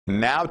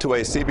Now to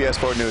a CBS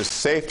 4 News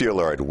safety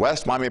alert.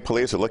 West Miami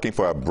police are looking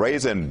for a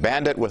brazen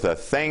bandit with a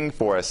thing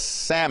for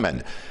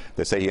salmon.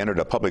 They say he entered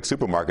a Publix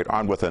supermarket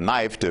armed with a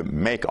knife to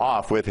make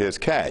off with his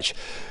catch.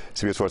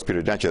 CBS 4's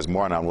Peter Dench has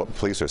more on what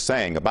police are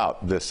saying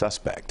about this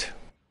suspect.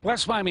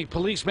 West Miami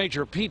Police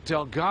Major Pete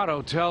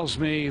Delgado tells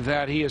me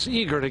that he is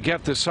eager to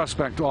get the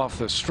suspect off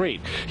the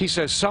street. He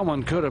says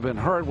someone could have been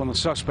hurt when the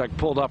suspect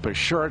pulled up his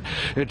shirt.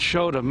 It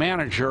showed a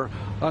manager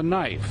a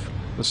knife.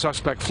 The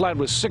suspect fled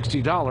with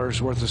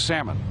 $60 worth of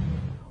salmon.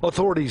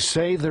 Authorities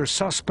say their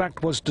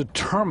suspect was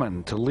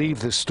determined to leave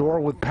the store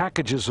with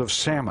packages of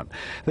salmon.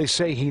 They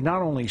say he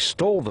not only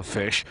stole the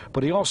fish,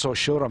 but he also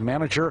showed a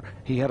manager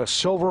he had a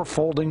silver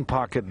folding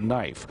pocket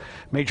knife.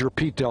 Major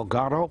Pete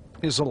Delgado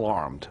is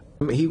alarmed.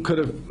 He could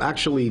have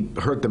actually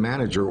hurt the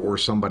manager or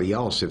somebody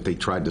else if they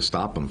tried to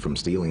stop him from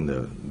stealing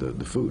the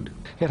food.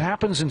 It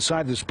happens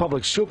inside this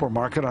Publix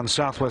supermarket on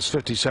Southwest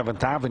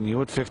 57th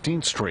Avenue at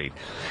 15th Street.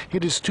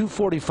 It is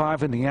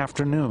 2:45 in the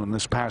afternoon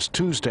this past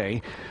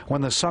Tuesday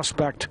when the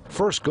suspect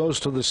first goes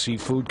to the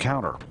seafood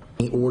counter.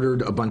 He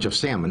ordered a bunch of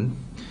salmon,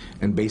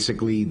 and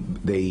basically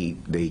they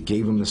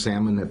gave him the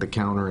salmon at the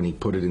counter, and he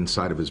put it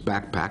inside of his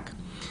backpack,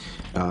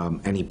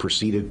 and he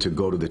proceeded to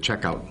go to the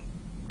checkout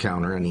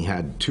counter, and he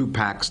had 2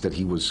 packs that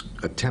he was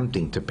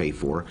attempting to pay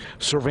for.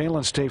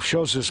 Surveillance tape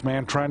shows this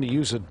man trying to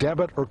use a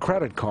debit or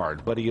credit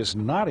card, but he is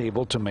not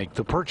able to make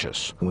the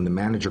purchase. When the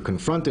manager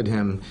confronted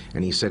him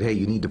and he said, "Hey,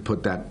 you need to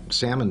put that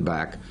salmon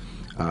back,"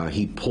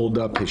 he pulled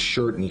up his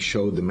shirt and he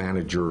showed the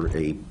manager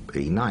a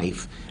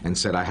knife and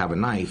said, "I have a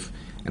knife,"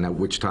 and at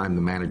which time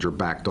the manager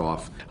backed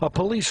off. A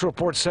police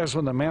report says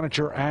when the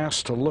manager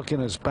asked to look in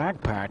his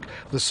backpack,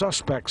 the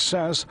suspect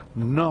says,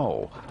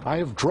 "No, I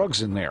have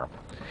drugs in there."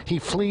 He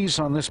flees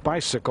on this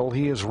bicycle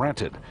he has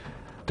rented.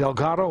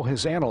 Delgado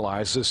has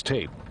analyzed this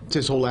tape. It's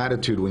his whole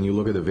attitude. When you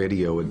look at the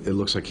video, it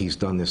looks like he's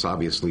done this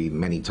obviously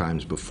many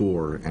times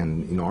before.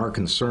 And our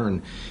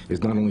concern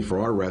is not only for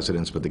our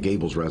residents, but the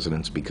Gables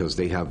residents, because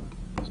they have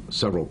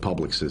several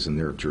Publixes in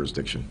their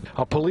jurisdiction.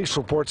 A police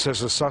report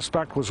says the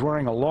suspect was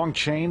wearing a long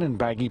chain and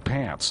baggy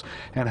pants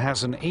and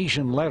has an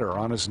Asian letter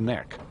on his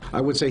neck. I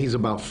would say he's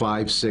about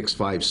 5'6",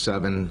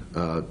 5'7",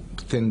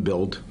 thin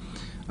build,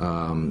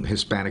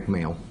 Hispanic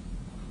male.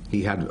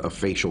 He had a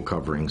facial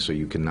covering, so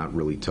you cannot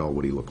really tell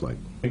what he looked like.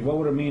 What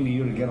would it mean to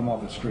you to get him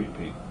off the street,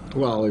 Pete?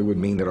 Well, it would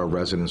mean that our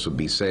residents would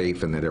be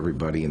safe and that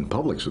everybody in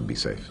Publix would be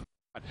safe.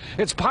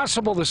 It's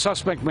possible the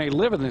suspect may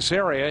live in this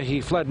area. He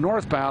fled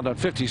northbound on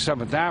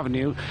 57th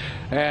Avenue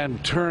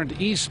and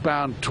turned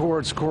eastbound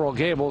towards Coral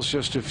Gables,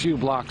 just a few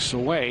blocks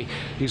away.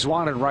 He's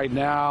wanted right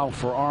now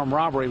for armed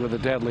robbery with a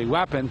deadly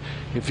weapon.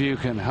 If you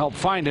can help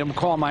find him,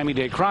 call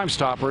Miami-Dade Crime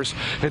Stoppers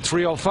at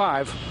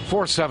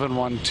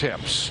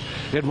 305-471-TIPS.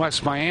 In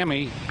West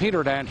Miami,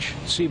 Peter Dench,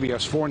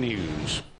 CBS 4 News.